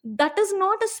 that is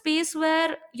not a space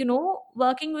where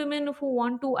working women who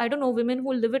want to, I don't know, women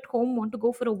who live at home want to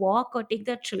go for a walk or take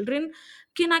their children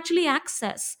can actually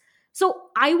access. So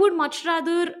I would much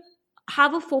rather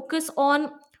have a focus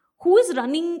on who is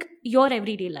running your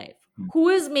everyday life, Mm. who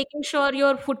is making sure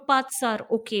your footpaths are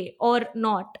okay or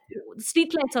not, Yeah.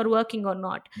 street lights are working or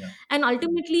not. Yeah. And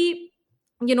ultimately,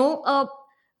 you know uh,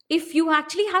 if you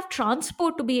actually have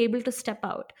transport to be able to step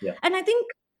out. Yeah. And I think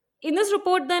in this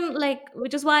report, then, like,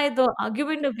 which is why the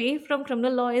argument away from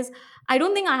criminal law is, I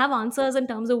don't think I have answers in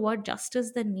terms of what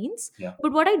justice then means. Yeah.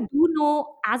 But what I do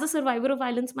know as a survivor of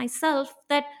violence myself,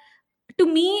 that to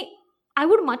me, I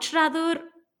would much rather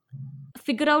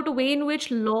figure out a way in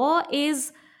which law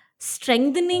is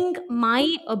strengthening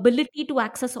my ability to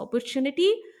access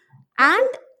opportunity and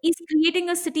is creating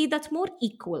a city that's more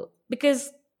equal.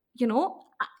 Because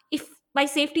if my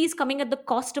safety is coming at the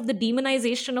cost of the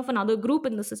demonization of another group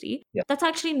in the city, Yeah. that's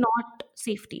actually not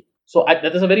safety. So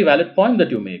that is a very valid point that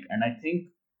you make, and I think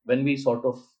when we sort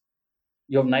of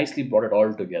you have nicely brought it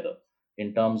all together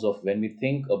in terms of when we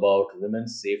think about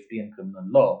women's safety and criminal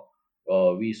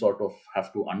law, we sort of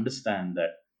have to understand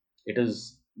that it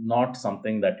is not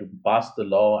something that you pass the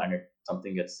law and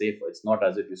something gets safer. It's not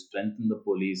as if you strengthen the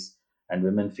police and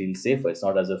women feel safer. It's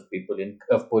not as if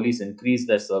if police increase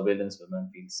their surveillance, women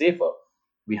feel safer.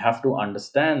 We have to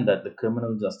understand that the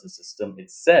criminal justice system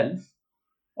itself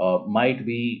might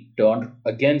be turned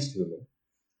against women,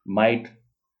 might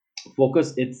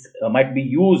focus its might be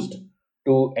used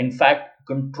to in fact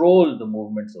control the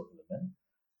movements of women.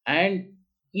 And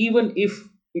even if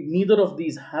neither of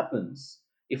these happens,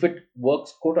 if it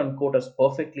works quote unquote as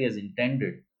perfectly as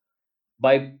intended,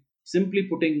 by simply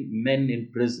putting men in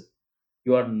prison,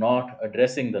 you are not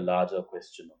addressing the larger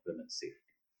question of women's safety.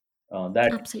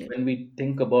 That Absolutely. when we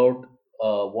think about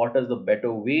what are the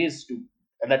better ways to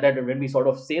that when we sort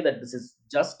of say that this is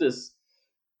justice,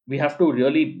 we have to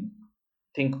really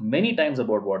think many times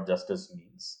about what justice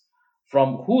means,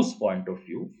 from whose point of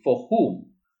view, for whom,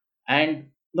 and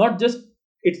not just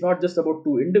it's not just about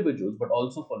two individuals, but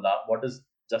also for what is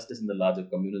justice in the larger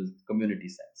community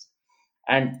sense.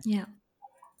 And Yeah.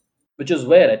 which is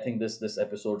where I think this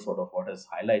episode sort of what has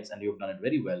highlights, and you've done it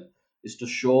very well, is to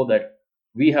show that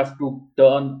we have to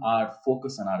turn our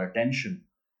focus and our attention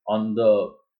on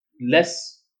the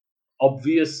less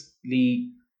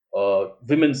obviously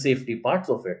women's safety parts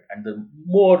of it, and the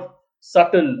more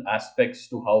subtle aspects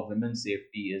to how women's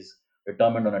safety is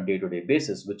determined on a day-to-day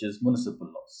basis, which is municipal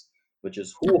laws, which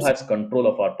is who has Absolutely. control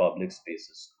of our public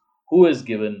spaces, who is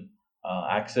given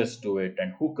access to it,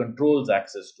 and who controls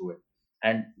access to it.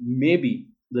 And maybe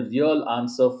the real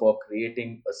answer for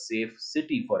creating a safe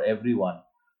city for everyone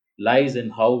lies in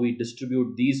how we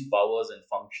distribute these powers and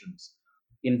functions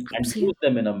and use Absolutely.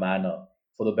 them in a manner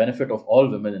for the benefit of all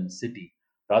women in the city,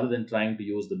 rather than trying to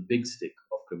use the big stick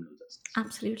of criminal justice.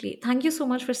 Absolutely. Thank you so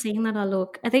much for saying that,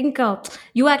 Alok. I think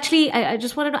you actually, I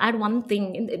just wanted to add one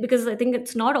thing because I think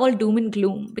it's not all doom and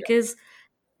gloom. Yeah. Because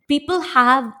people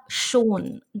have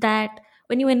shown that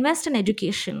when you invest in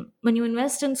education, when you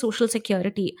invest in social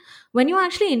security, when you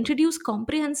actually introduce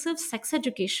comprehensive sex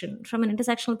education from an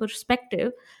intersectional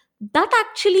perspective, that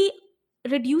actually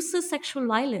reduces sexual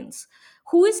violence.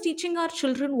 Who is teaching our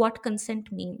children what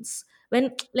consent means?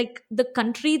 when like the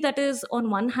country that is on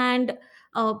one hand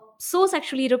so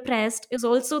sexually repressed is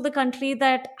also the country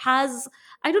that has,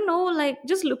 I don't know, like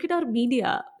just look at our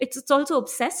media, it's also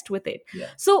obsessed with it. Yeah.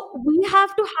 So we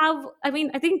have to have, I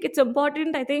mean, I think it's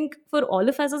important, I think, for all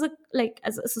of us as a, like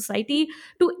as a society,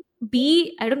 to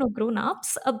be, I don't know,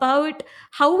 grown-ups about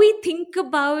how we think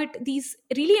about these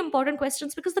really important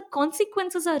questions, because the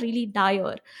consequences are really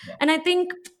dire. Yeah. And I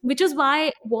think, which is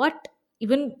why, what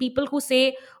even people who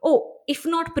say, oh, if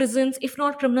not prisons, if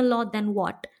not criminal law, then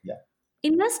what? Yeah.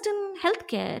 Invest in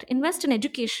healthcare, invest in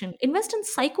education, invest in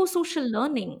psychosocial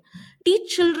learning,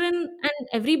 teach children and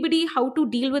everybody how to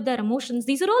deal with their emotions.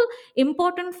 These are all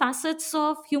important facets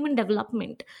of human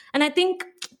development. And I think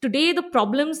today the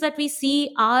problems that we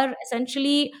see are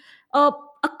essentially a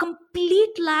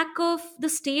complete lack of the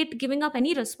state giving up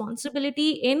any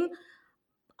responsibility in,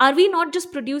 are we not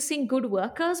just producing good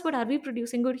workers, but are we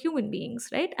producing good human beings,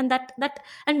 right? And that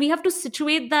and we have to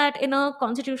situate that in a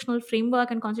constitutional framework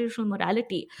and constitutional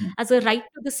morality, Mm. as a right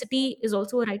to the city is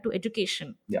also a right to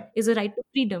education, Yeah. is a right to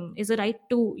freedom, is a right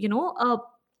to,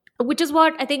 which is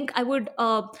what I think I would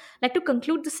like to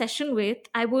conclude the session with.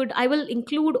 I will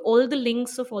include all the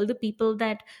links of all the people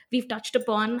that we've touched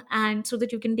upon, and so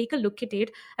that you can take a look at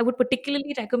it. I would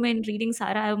particularly recommend reading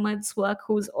Sara Ahmed's work,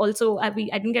 who's also, I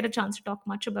didn't get a chance to talk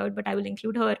much about, but I will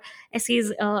include her essays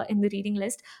in the reading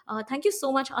list. Thank you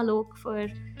so much, Alok, for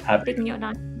Happy. taking your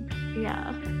time.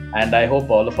 Yeah. And I hope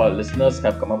all of our listeners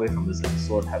have come away from this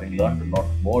episode having learned a lot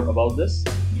more about this.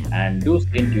 Yeah. And do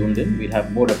stay tuned in. We'll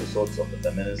have more episodes of the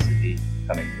Feminist City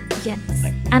coming through. Yes.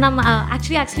 Thank you. And I'm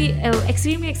actually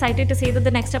extremely excited to say that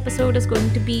the next episode is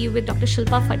going to be with Dr.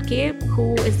 Shilpa Phadke,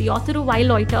 who is the author of Why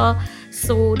Loiter.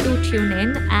 So do tune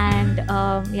in. And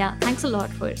yeah, thanks a lot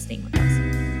for staying with us.